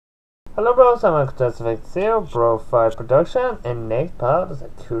Hello bros, I'm Zero BroFive production, and next part is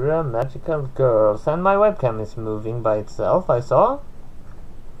Sakura Magical Girls, and my webcam is moving by itself, I saw.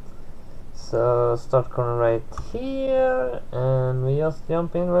 So start corner right here, and we just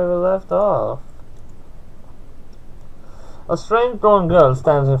jump in where we left off. A strange blonde girl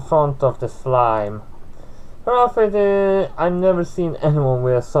stands in front of the slime. Her outfit I've never seen anyone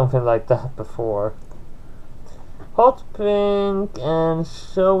wear something like that before. Hot pink and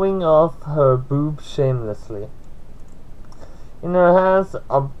showing off her boobs shamelessly. In her hands,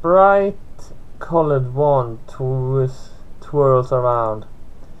 a bright colored wand twirls around.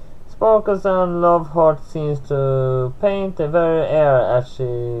 Sparkles and love heart seems to paint the very air as she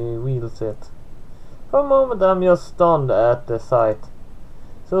wields it. For a moment I'm just stunned at the sight.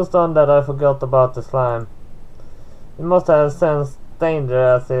 So stunned that I forgot about the slime. It must have sensed danger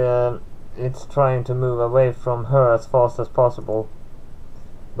as it's trying to move away from her as fast as possible.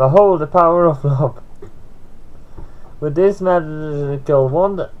 Behold the power of love. With this magical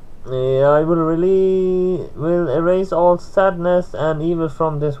wand, I will erase all sadness and evil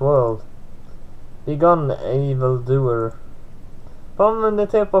from this world. Begone, evildoer. From the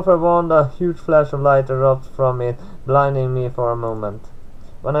tip of her wand, a huge flash of light erupts from it, blinding me for a moment.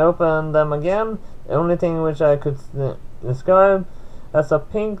 When I opened them again, the only thing which I could describe as a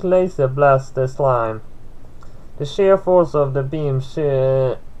pink laser blasts the slime. The sheer force of the beam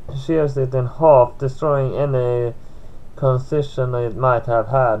shears it in half, destroying any concision it might have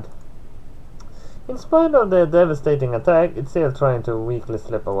had. In spite of the devastating attack, it's still trying to weakly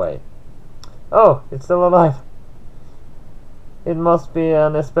slip away. Oh, it's still alive. It must be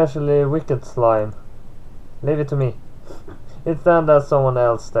an especially wicked slime. Leave it to me. It's then that someone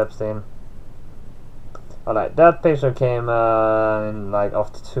else steps in. Alright, that picture came in like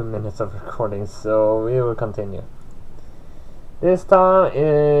after 2 minutes of recording, so we will continue. This time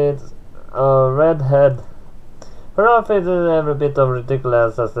it's a redhead. Her outfit is every bit as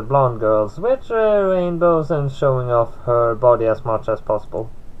ridiculous as the blonde girl's, with rainbows and showing off her body as much as possible.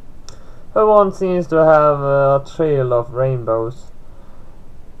 Her wand seems to have a trail of rainbows.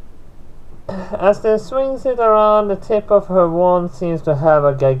 As they swings it around, the tip of her wand seems to have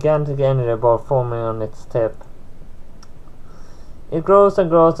a gigantic energy ball forming on its tip. It grows and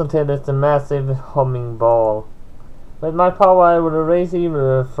grows until it's a massive humming ball. With my power I will erase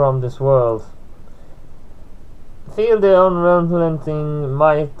evil from this world. Feel the unrelenting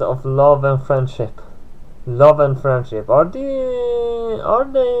might of love and friendship. Love and friendship are the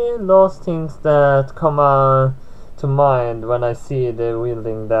last things that come to mind when I see the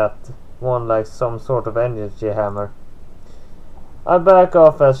wielding that one like some sort of energy hammer. I back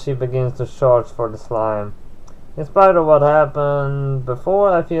off as she begins to charge for the slime. In spite of what happened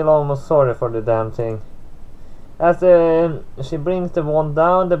before, I feel almost sorry for the damn thing. As she brings the wand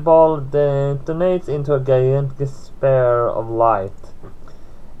down, the ball detonates into a gigantic sphere of light.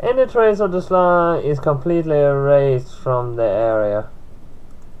 Any trace of the slime is completely erased from the area.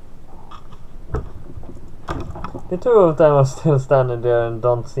 The two of them are still standing there and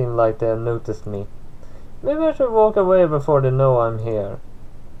don't seem like they have noticed me. Maybe I should walk away before they know I'm here.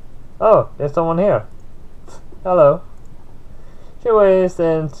 Oh, there's someone here. Hello. She waves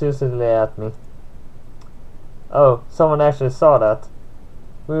enthusiastically at me. Oh, someone actually saw that.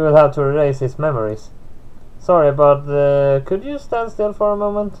 We will have to erase his memories. Sorry, but could you stand still for a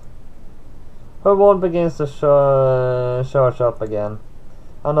moment? Her wand begins to charge up again.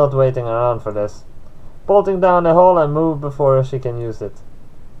 I'm not waiting around for this. Bolting down the hall, I move before she can use it.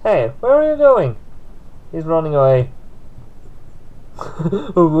 Hey, where are you going? He's running away.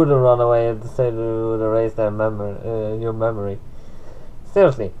 Who wouldn't run away if they said they would erase their your memory?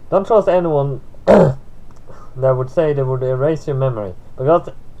 Seriously, don't trust anyone that would say they would erase your memory, because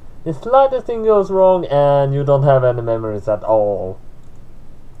the slightest thing goes wrong and you don't have any memories at all.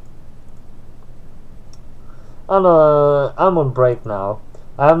 I'm on break now.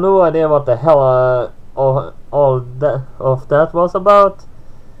 I have no idea what the hell all of that was about.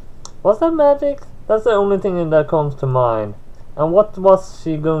 Was that magic? That's the only thing that comes to mind. And what was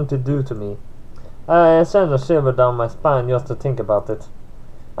she going to do to me? I send a shiver down my spine just to think about it.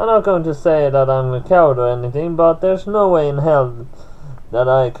 I'm not going to say that I'm a coward or anything, but there's no way in hell that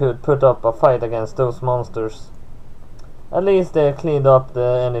I could put up a fight against those monsters. At least they cleaned up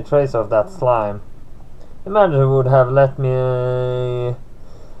any trace of that slime. Imagine who would have let me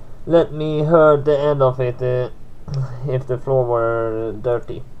heard the end of it if the floor were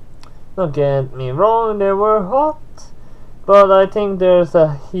dirty. Don't get me wrong, they were hot, but I think there's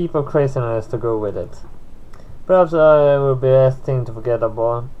a heap of craziness to go with it. Perhaps it would be the best thing to forget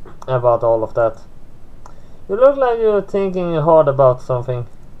about all of that. You look like you're thinking hard about something.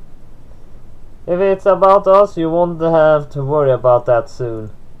 If it's about us, you won't have to worry about that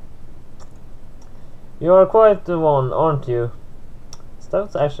soon. You are quite the one, aren't you? Is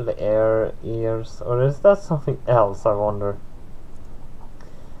that actually ears, or is that something else, I wonder?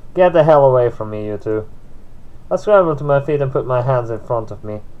 Get the hell away from me, you two. I scrambled to my feet and put my hands in front of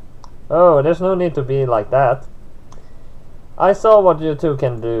me. Oh, there's no need to be like that. I saw what you two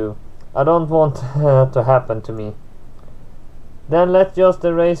can do. I don't want to happen to me. Then let's just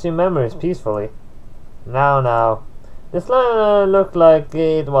erase your memories peacefully. Now. The slime looked like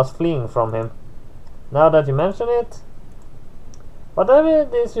it was fleeing from him. Now that you mention it, whatever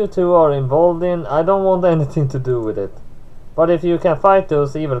it is you two are involved in, I don't want anything to do with it. But if you can fight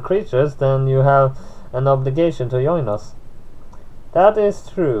those evil creatures, then you have an obligation to join us. That is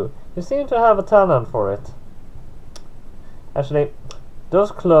true. You seem to have a talent for it. Actually,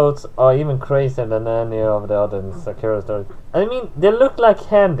 those clothes are even crazier than any of the other Sakura stories. I mean, they look like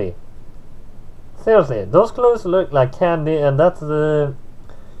candy. Seriously, those clothes look like candy, and that's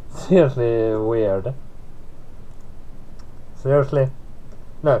seriously weird. Seriously.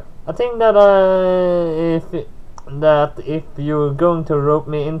 Look, I think that if you're going to rope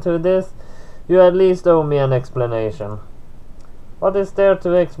me into this, you at least owe me an explanation. What is there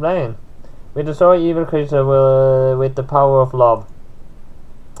to explain? We destroy evil creatures with the power of love.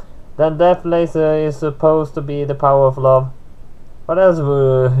 Then Death Laser is supposed to be the power of love. What else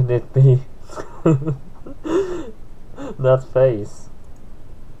would it be? That face.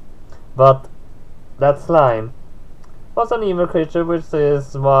 But that slime was an evil creature, which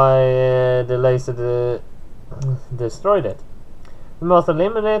is why the laser destroyed it. We must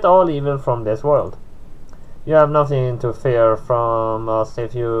eliminate all evil from this world. You have nothing to fear from us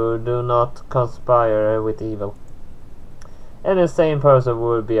if you do not conspire with evil. Any sane person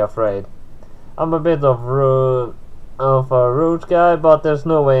would be afraid. I'm a bit of a rude guy, but there's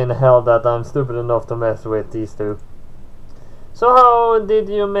no way in hell that I'm stupid enough to mess with these two. So how did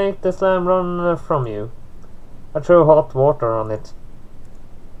you make the slime run from you? I threw hot water on it.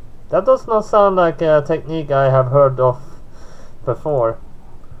 That does not sound like a technique I have heard of before.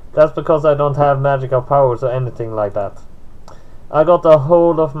 That's because I don't have magical powers or anything like that. I got a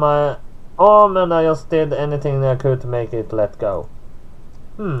hold of my arm and I just did anything I could to make it let go.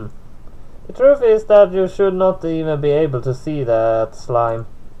 The truth is that you should not even be able to see that slime.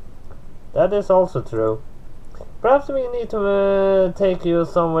 That is also true. Perhaps we need to take you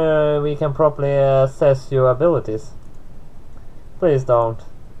somewhere we can properly assess your abilities. Please don't.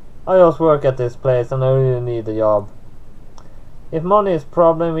 I just work at this place and I really need a job. If money is a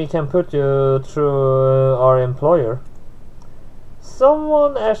problem, we can put you through our employer.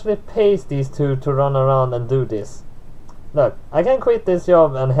 Someone actually pays these two to run around and do this. Look, I can quit this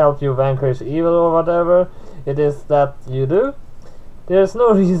job and help you vanquish evil or whatever it is that you do. There's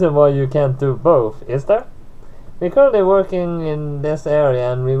no reason why you can't do both, is there? We're currently working in this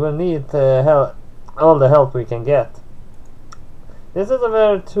area and we will need all the help we can get. This is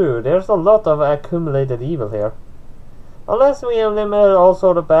very true. There's a lot of accumulated evil here. Unless we eliminate all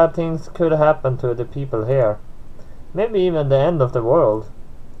sort of bad things could happen to the people here. Maybe even the end of the world.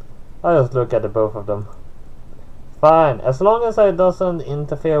 I just look at the both of them. Fine, as long as it doesn't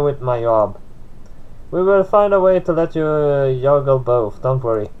interfere with my job. We will find a way to let you juggle both, don't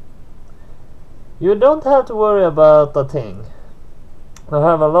worry. You don't have to worry about a thing. I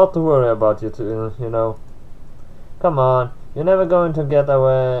have a lot to worry about, you two, you know. Come on, you're never going to get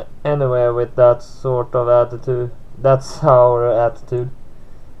away anywhere with that sort of attitude. That sour attitude.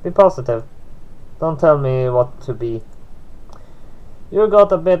 Be positive. Don't tell me what to be. You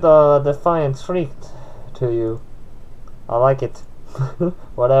got a bit of a defiant streak to you. I like it.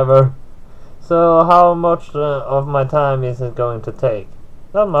 Whatever. So how much of my time is it going to take?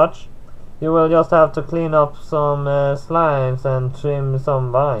 Not much. You will just have to clean up some slimes and trim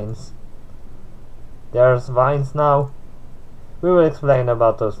some vines. There's vines now. We will explain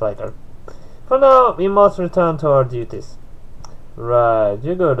about those later. For now, we must return to our duties. Right,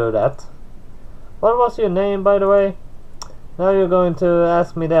 you go do that. What was your name, by the way? Now you're going to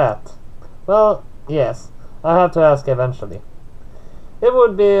ask me that. Well, yes, I have to ask eventually. It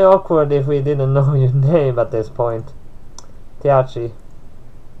would be awkward if we didn't know your name at this point. Tiachi.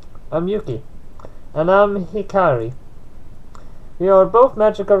 I'm Yuki. And I'm Hikari. We are both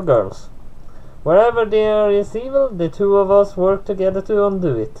magical girls. Wherever there is evil, the two of us work together to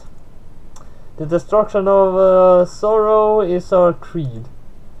undo it. The destruction of sorrow is our creed.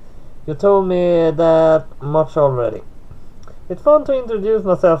 You told me that much already. It's fun to introduce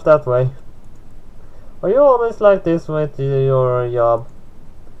myself that way. Are you always like this with your job?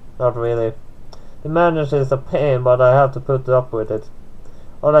 Not really. The manager is a pain, but I have to put up with it.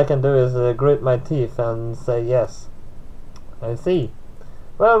 All I can do is grit my teeth and say yes. I see.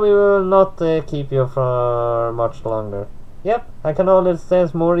 Well, we will not keep you for much longer. Yep, I can already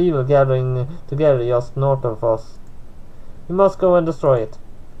sense more evil gathering together just north of us. We must go and destroy it.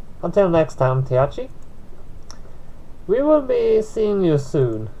 Until next time, Tiachi. We will be seeing you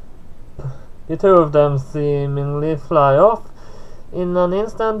soon. The two of them seemingly fly off in an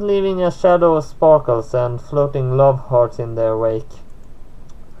instant, leaving a shadow of sparkles and floating love hearts in their wake.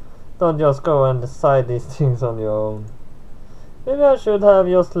 Don't just go and decide these things on your own. Maybe I should have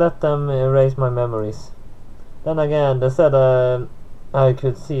just let them erase my memories. Then again, they said I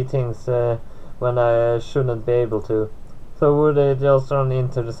could see things when I shouldn't be able to. So would they just run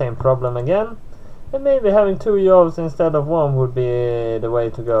into the same problem again? And maybe having 2 jobs instead of 1 would be the way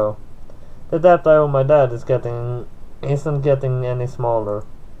to go. The debt I owe my dad isn't getting any smaller.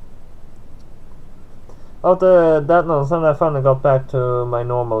 After that nonsense, I finally got back to my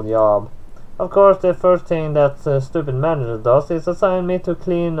normal job. Of course, the first thing that stupid manager does is assign me to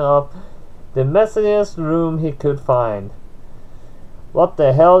clean up the messiest room he could find. What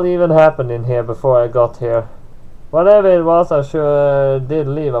the hell even happened in here before I got here? Whatever it was, I sure did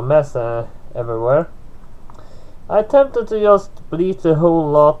leave a mess everywhere. I attempted to just bleach the whole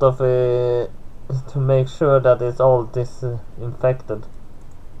lot of it to make sure that it's all disinfected.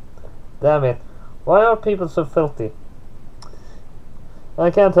 Damn it, why are people so filthy? I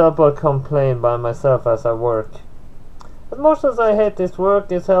can't help but complain by myself as I work. As much as I hate this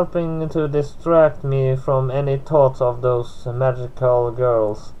work, it's helping to distract me from any thoughts of those magical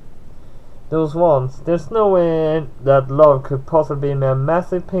girls. Those ones. There's no way that love could possibly be a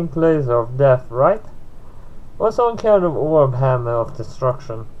massive pink laser of death, right? Or some kind of orb hammer of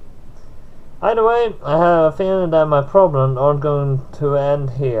destruction. Either way, I have a feeling that my problems aren't going to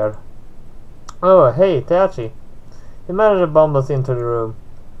end here. Oh, hey, Tachi. The manager bumbles into the room.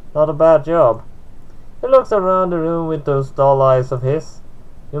 Not a bad job. He looks around the room with those dull eyes of his.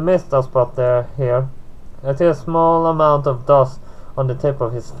 You missed a spot here. I see a small amount of dust on the tip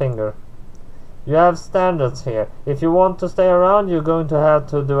of his finger. You have standards here. If you want to stay around, you're going to have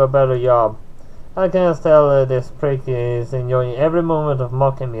to do a better job. I can tell this prick is enjoying every moment of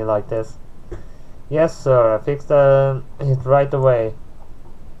mocking me like this. Yes, sir, I fixed it right away.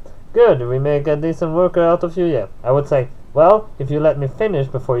 Good, we make a decent worker out of you yet. I would say, well, if you let me finish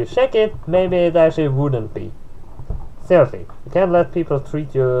before you check it, maybe it actually wouldn't be. Seriously, you can't let people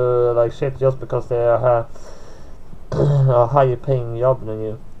treat you like shit just because they have a higher paying job than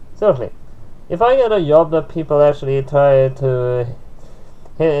you. Seriously, if I get a job that people actually try to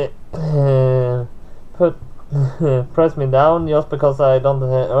press me down just because I don't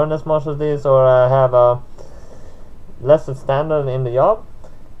earn as much as this or I have a lesser standard in the job,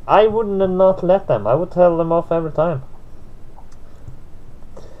 I wouldn't not let them. I would tell them off every time.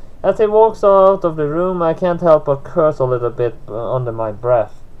 As he walks out of the room, I can't help but curse a little bit under my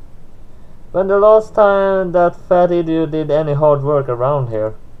breath. When the last time that fat idiot did any hard work around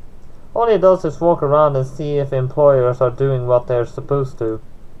here? All he does is walk around and see if employers are doing what they're supposed to.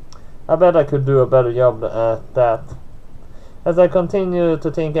 I bet I could do a better job at that. As I continue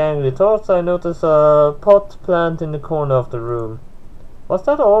to think angry thoughts, I notice a pot plant in the corner of the room. Was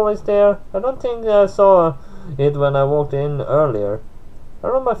that always there? I don't think I saw it when I walked in earlier. I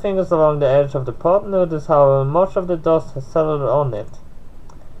run my fingers along the edge of the pot and notice how much of the dust has settled on it.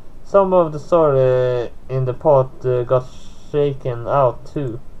 Some of the soil in the pot got shaken out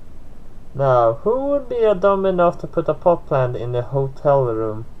too. Now, who would be dumb enough to put a pot plant in the hotel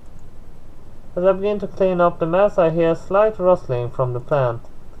room? As I begin to clean up the mess, I hear a slight rustling from the plant.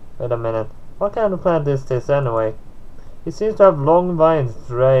 Wait a minute, what kind of plant is this anyway? It seems to have long vines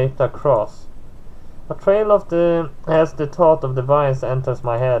draped across. A trail of as the thought of the vines enters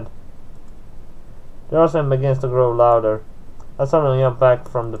my head. The rustling begins to grow louder. I suddenly jump back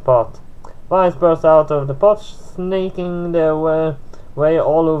from the pot. Vines burst out of the pot, snaking their way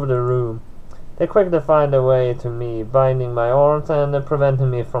all over the room. They quickly find their way to me, binding my arms and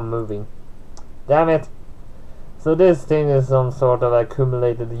preventing me from moving. Damn it! So this thing is some sort of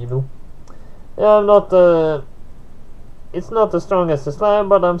accumulated evil. Yeah, I'm not it's not as strong as the slime,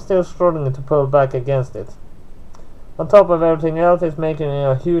 but I'm still struggling to pull back against it. On top of everything else, it's making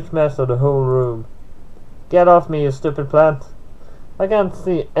a huge mess of the whole room. Get off me, you stupid plant! I can't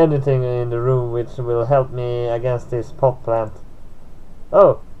see anything in the room which will help me against this pot plant.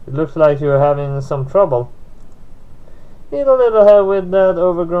 Oh, it looks like you're having some trouble. Need a little help with that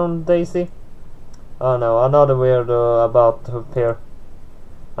overgrown daisy? Oh no, another weirdo about to appear.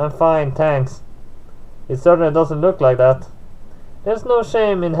 I'm fine, thanks. It certainly doesn't look like that. There's no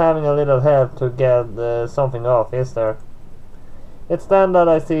shame in having a little help to get something off, is there? It's then that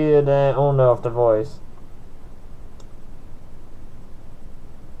I see the owner of the voice.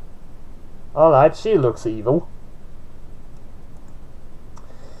 Alright, she looks evil.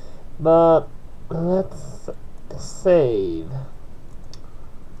 But let's save.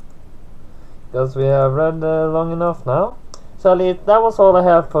 Because we have read long enough now. So that was all I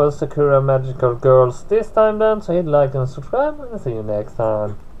have for Sakura Magical Girls this time then. So hit like and subscribe and I'll see you next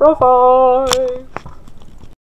time. BroFive!